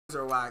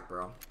are whack,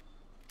 bro.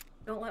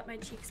 Don't let my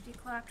cheeks be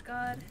clapped,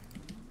 God.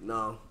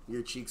 No,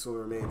 your cheeks will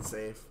remain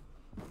safe.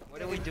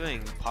 What are we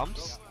doing?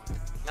 Pumps?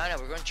 No,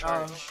 we're going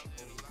charge.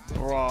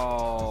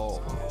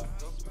 Bro.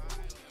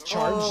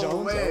 Charge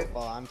zones? Wait. Oh,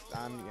 well,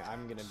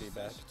 I'm gonna be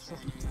bad.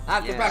 I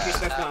have to practice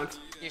step downs.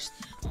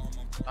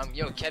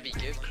 Yo, Kebby,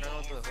 give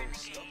Colonel the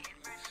host.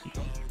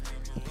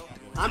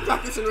 I'm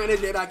practicing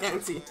Renegade, I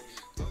can't see.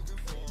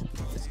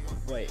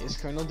 Wait, is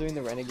Colonel doing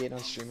the Renegade on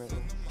stream right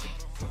now?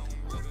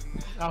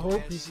 I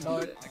hope he's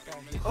not.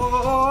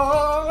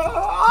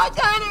 Oh, I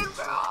got it,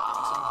 bro!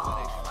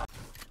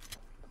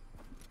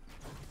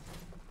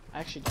 I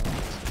actually don't.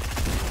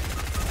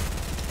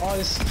 Oh,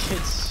 this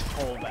kid's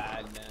so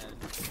bad, man.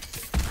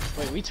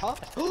 Wait, we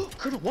top? Oh,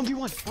 Colonel,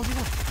 1v1,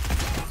 1v1.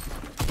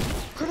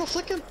 Colonel,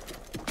 flick him.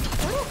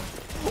 Colonel.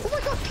 Oh my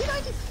god,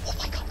 P90. Oh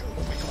my god,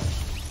 oh my god.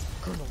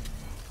 Colonel,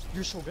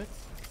 you're so good.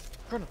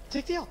 Colonel,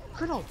 take the L.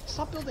 Colonel,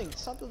 stop building,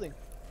 stop building.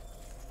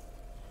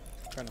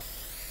 Colonel,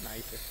 nah,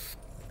 you fair.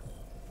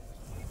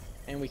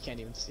 And we can't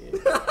even see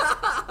it.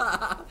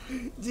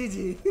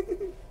 GG.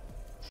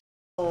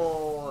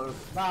 Oh.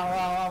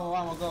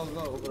 Vamos,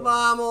 go.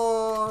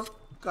 Vamos.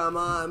 Come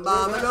on,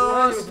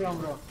 vámonos.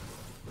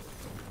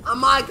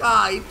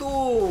 Amaica, ¿y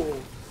tú?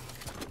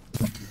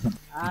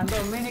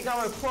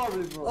 Dominica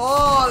Republic, bro.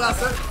 Oh, la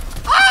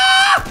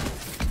 ¡Ah!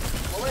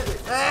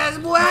 ¡Es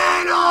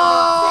bueno!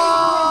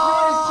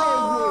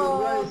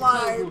 Oh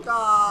my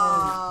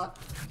god.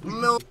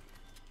 No.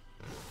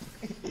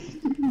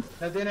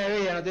 No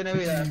tiene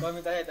vida. Con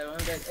mi tarjeta,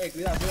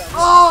 cuidado.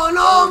 ¡Oh,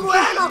 no,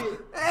 bueno!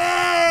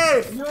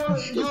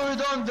 You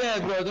don't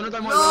dare, bro. Tú no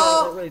estás ¡No!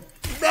 muerto.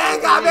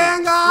 ¡Venga!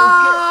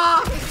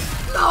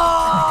 ¡No!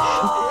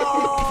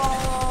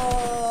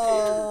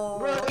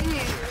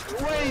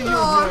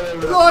 No,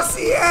 lo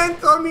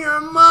siento, mi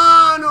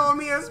hermano,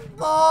 mi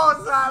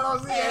esposa, lo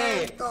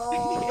siento.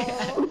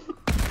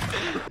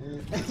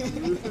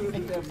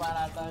 Te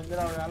barata en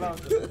droga,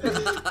 loco.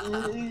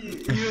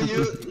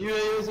 You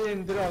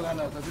using droga,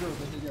 loco,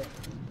 truco, señor.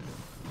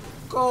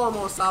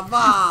 ¿Cómo se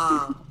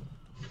va?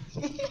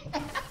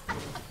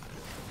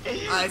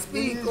 I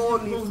speak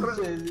only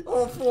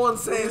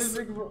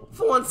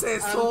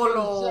francés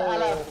solo. A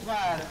la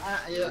par.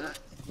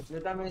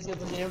 Yo también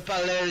siento siempre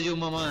alergia,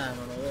 mamá.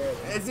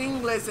 Es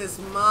inglés, es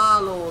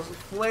malo.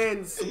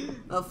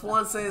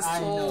 Francés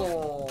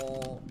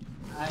solo.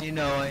 I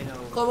know.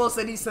 ¿Cómo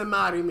se dice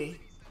marry me?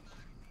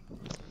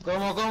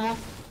 ¿Cómo?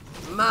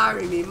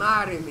 Marry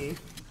me.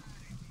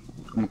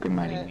 ¿Cómo que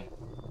marry me?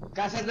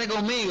 Cásate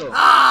conmigo.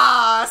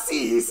 Ah,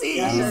 sí.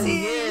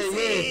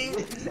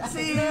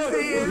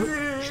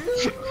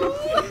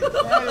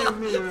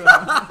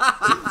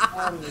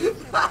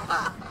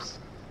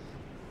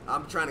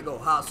 I'm trying to go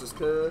houses,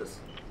 cuz.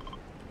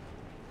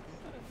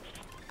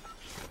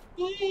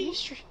 Do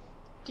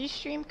you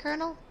stream,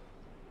 Colonel?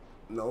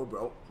 No,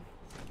 bro.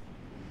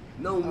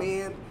 No,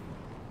 man.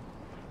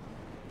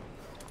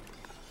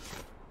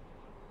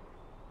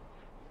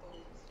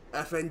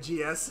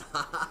 FNGS.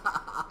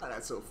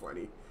 That's so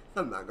funny.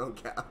 I'm not gonna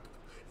cap.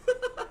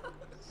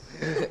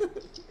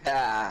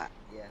 Yeah.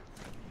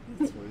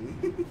 That's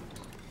funny.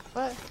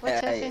 What's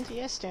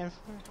FNTS stand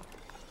for?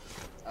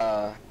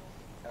 I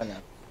don't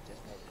know.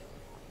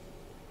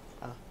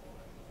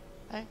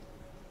 Hey.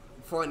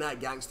 Fortnite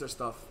gangster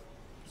stuff.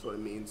 That's what it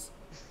means.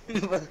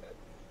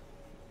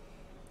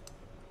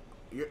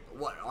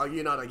 What? Are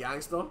you not a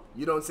gangster?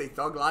 You don't say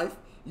thug life?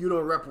 You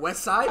don't rep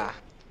West Side?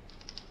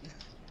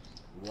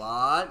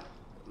 What?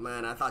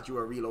 Man, I thought you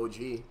were a real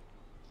OG.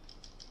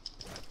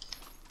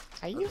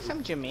 Are you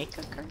from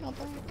Jamaica, Colonel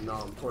Black? No,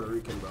 I'm Puerto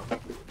Rican, bro.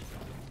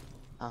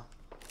 Oh.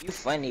 You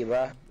funny,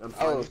 bro. I'm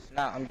funny. Oh,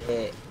 nah, I'm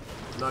dead.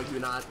 No, you're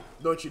not.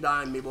 Don't you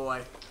die on me,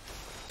 boy.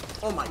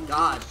 Oh my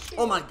god.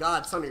 Oh my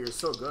god, Sonny, you're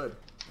so good.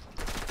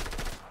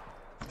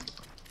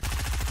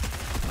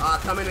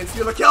 Come in and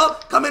steal a kill.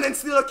 Come in and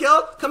steal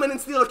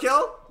a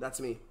kill. That's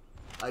me.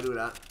 I do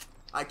that.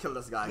 I kill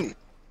this guy.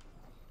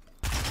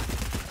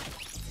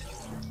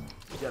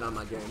 Get on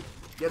my game.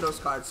 Get those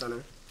cards,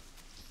 Sonny.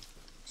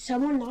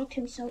 Someone knocked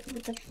himself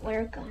with a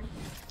flare gun.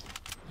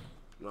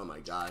 Oh my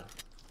god.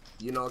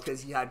 You know,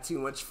 because he had too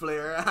much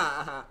flair.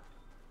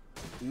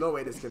 No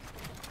way this kid.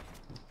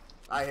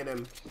 I hit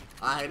him,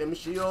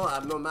 shield. I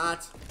have no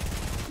mat.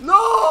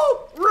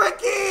 No!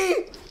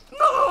 Ricky!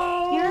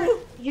 No!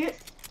 You're...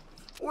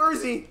 Where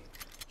is he?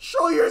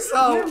 Show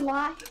yourself! You're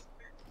live.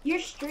 You're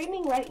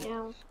streaming right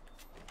now.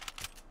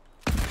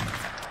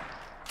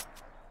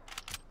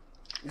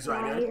 He's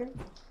right here.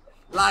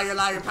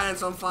 Liar,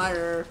 pants on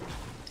fire.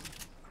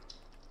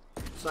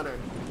 Sonner,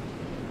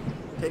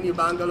 can you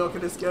banga look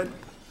at this kid?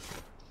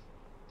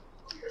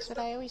 That's what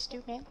I always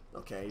do, man.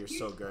 Okay, you're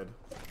so good.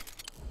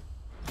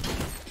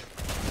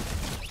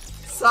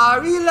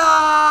 Sorry,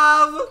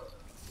 love!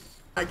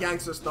 That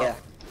gangster stuff. Yeah.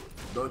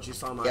 Don't you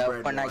sell my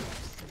bread, boy.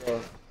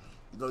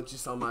 Don't you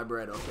sell my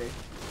bread, okay?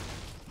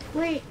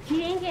 Wait, he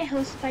didn't get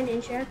hosted by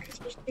Ninja because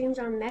he streams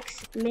on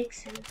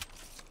Mixin.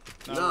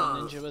 No,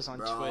 Ninja was on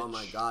bro, Twitch. Oh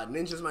my god,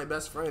 Ninja's my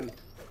best friend.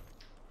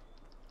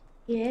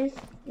 He is?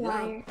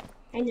 Liar.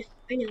 I know.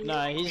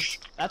 Nah,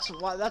 that's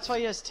why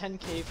he has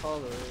 10K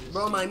followers.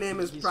 Bro, my name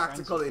is He's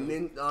practically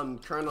friends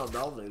with Colonel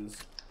Delvin's.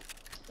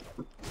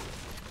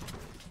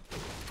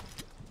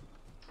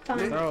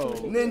 Fine. Bro.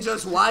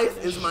 Ninja's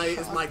wife is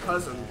my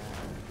cousin.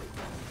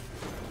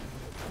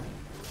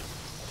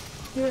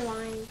 You're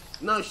lying.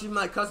 No, she's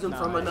my cousin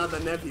from another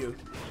nephew.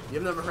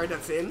 You've never heard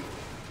that saying?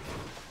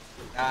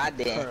 I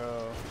did.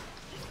 Bro.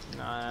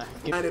 Nah.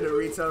 I did a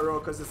retail road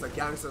because it's a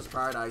gangster's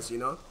paradise, you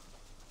know?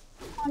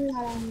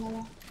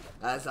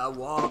 As I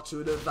walk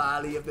through the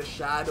valley of the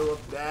shadow of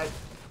death,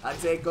 I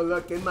take a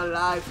look in my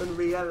life and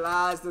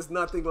realize there's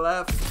nothing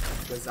left.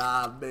 Cause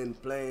I've been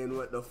playing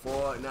with the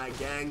Fortnite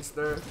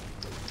gangster.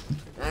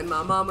 And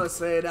my mama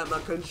say that my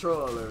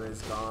controller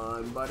is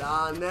gone, but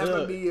I'll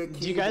never be a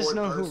keyboard do you guys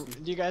know person. who?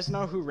 Do you guys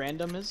know who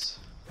Random is?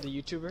 The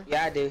YouTuber?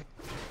 Yeah, I do.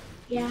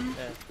 Yeah.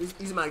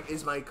 He's my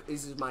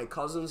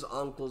cousin's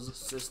uncle's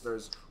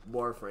sister's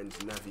boyfriend's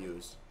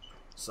nephew's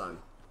son.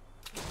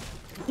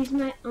 He's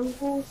my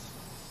uncle's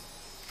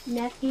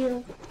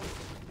nephew.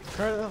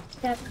 Colonel.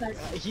 Step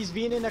cousin. He's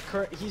been in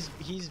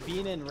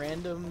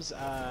Random's.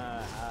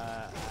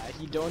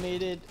 He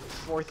donated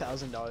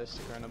 $4,000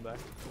 to Colonel Beck.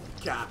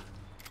 Cap.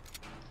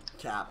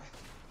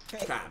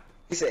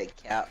 He said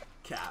cap.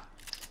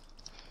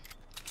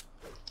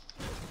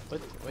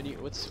 What do you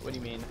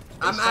mean?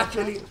 I'm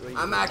actually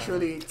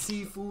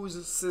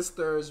Tifu's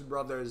sister's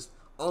brother's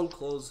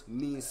uncle's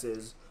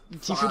niece's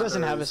Tifu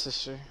doesn't have a father's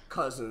sister.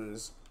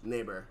 cousin's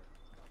neighbor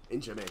in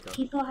Jamaica.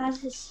 People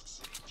has a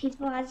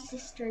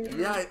sister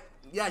now.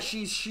 Yeah,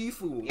 she's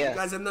Shifu. Yeah. You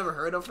guys have never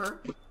heard of her?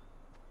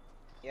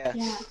 Yeah.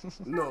 Yeah.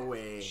 No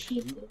way.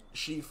 Shifu.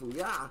 Shifu,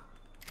 yeah.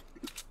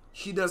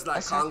 She does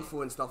like kung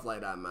fu and stuff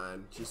like that,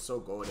 man. She's so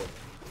goated.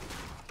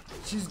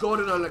 She's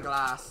goated on the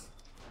glass.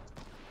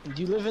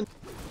 Do you live in?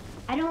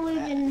 I don't live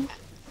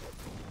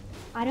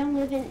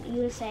in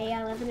USA.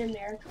 I live in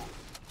America.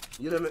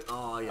 You live in?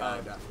 Oh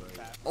yeah, definitely.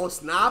 Oh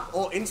Snap?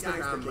 Oh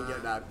Instagram can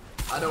get that.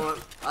 I don't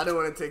want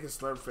to take a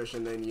slurp fish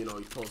and then he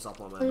pulls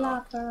up on my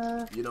dog.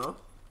 You know.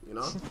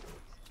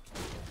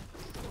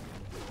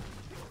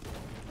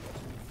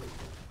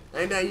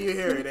 And then you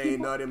hear it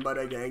ain't nothing but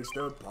a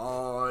gangster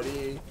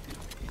party.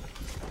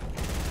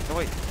 Oh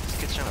wait, this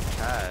kid's trying to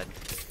pad.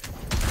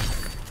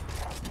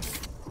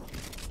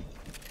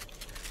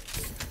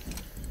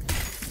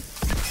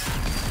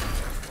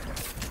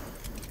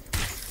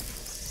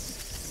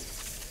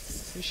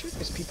 You sure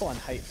there's people on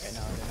height right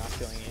now? They're not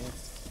feeling it.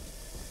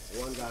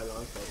 One guy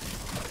launched it.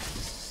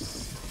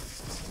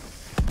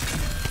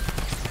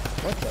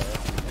 What the?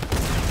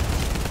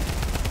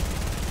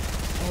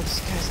 Oh, this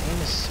guy's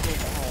aim is so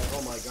bad.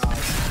 Oh my god,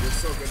 you're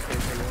so good for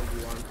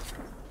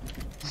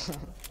 1v1.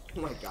 Oh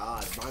my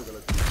god, mine's gonna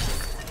be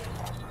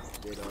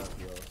straight up,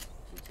 yo.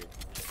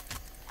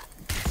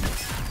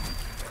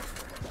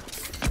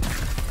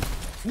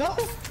 No!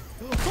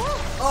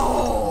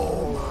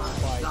 Oh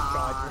my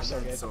god, you're so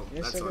good.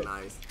 That's so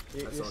nice.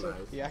 That's so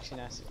nice. You're actually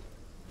nasty.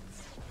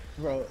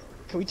 Bro,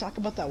 can we talk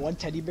about that one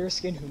teddy bear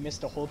skin who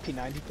missed a whole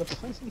P90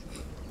 clip on?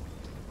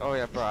 Oh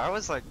yeah, bro, I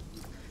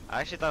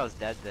actually thought I was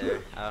dead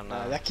there. I don't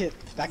know. That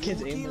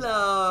kid's aim was...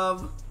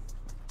 Love.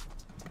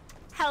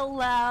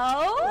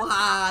 Hello?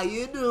 How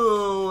you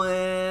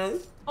doing?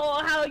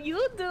 Oh, how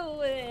you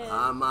doing?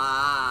 I'm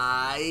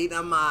alright.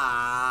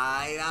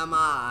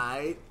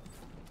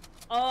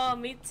 Oh,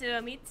 me too.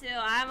 I'm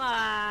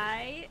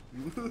alright.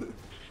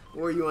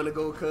 Where you wanna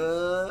go,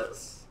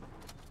 cuz?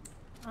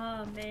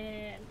 Oh,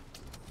 man.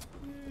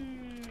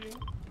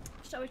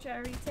 Shall we try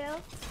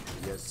retail?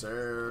 Yes,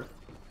 sir.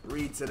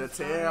 Read to the Alright.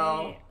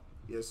 tail.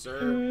 Yes,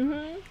 sir.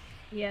 Mm-hmm.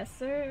 Yes,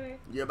 sir.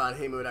 You about to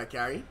hit me with that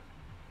carry?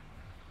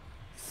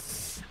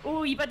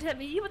 Ooh, you about to hit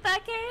me with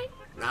that carry?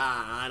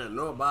 Nah, I don't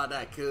know about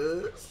that,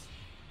 cuz.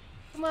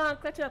 Come on,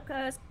 clutch up,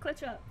 cuz.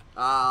 Clutch up.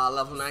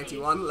 Level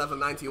 91, level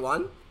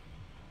 91.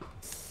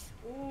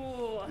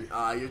 Ooh.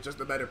 You're just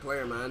a better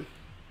player, man.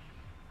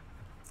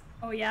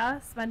 Oh, yeah?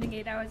 Spending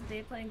 8 hours a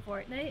day playing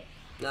Fortnite?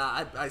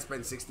 Nah, I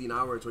spent 16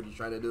 hours. What are you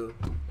trying to do?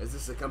 Is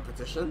this a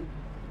competition?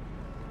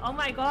 Oh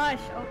my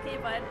gosh. Okay,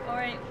 bud.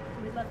 Alright.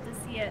 We'd love to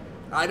see it.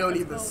 I don't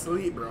Let's even go.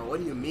 sleep, bro. What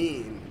do you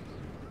mean?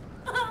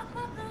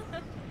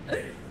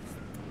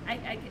 I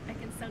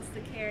can sense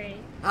the carry.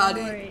 How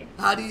Don't do worry.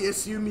 you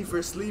assume me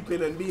for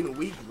sleeping and being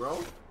weak,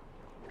 bro?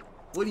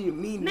 What do you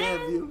mean, Man.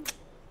 nephew?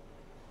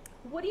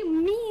 What do you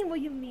mean? What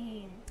do you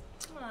mean?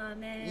 Come on,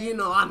 man. You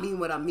know I mean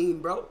what I mean,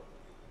 bro.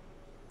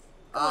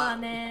 Come on,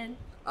 man.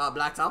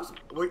 Black Tops,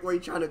 where you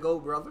trying to go,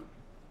 brother?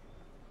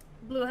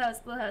 Blue house,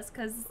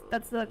 cause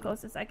that's the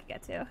closest I could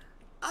get to.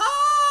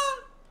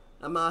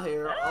 I'm out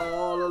here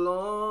all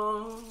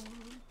alone.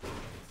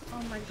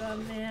 Oh my god,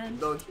 man.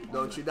 Don't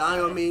you die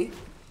on me.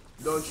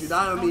 Don't you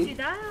die on Don't me. you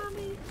die on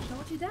me.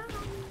 Don't you die on me.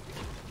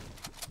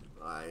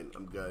 Alright,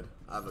 I'm good.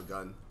 I have a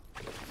gun.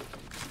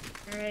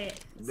 Alright.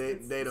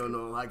 They don't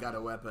know I got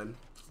a weapon.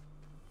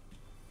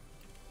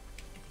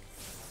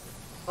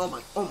 Oh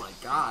my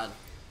god.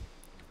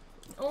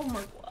 Oh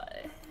my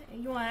god.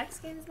 You want X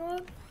Games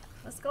mode?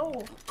 Let's go.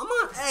 I'm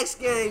on X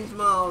Games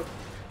mode.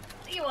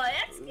 You want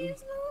excuse me?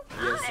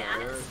 Yes,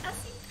 sir.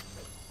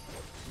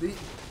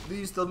 Do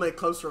you still make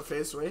clubs for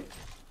face way?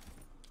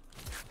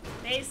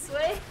 Face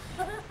way?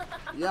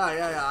 Yeah.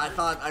 I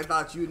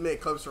thought you'd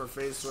make clubs for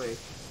face way,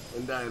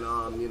 and then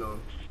you know.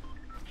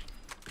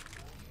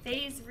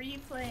 Phase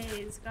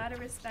replays. Gotta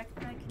respect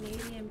my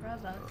Canadian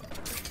brother.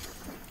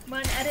 Come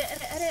on, edit.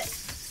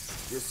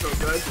 You're so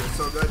good. You're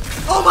so good.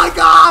 Oh my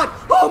god!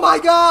 Oh my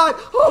god!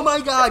 Oh my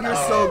god! You're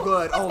so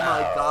good. Oh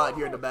my god!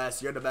 You're the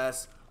best. You're the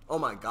best. Oh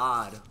my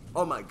god.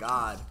 Oh my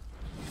god.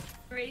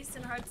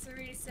 Racing, hearts are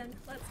racing.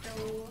 Let's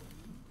go.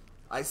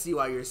 I see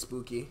why you're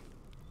spooky.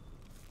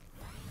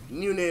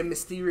 New name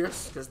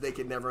Mysterious, because they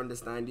could never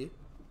understand you.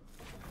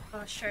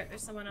 Oh, shit,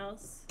 there's someone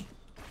else.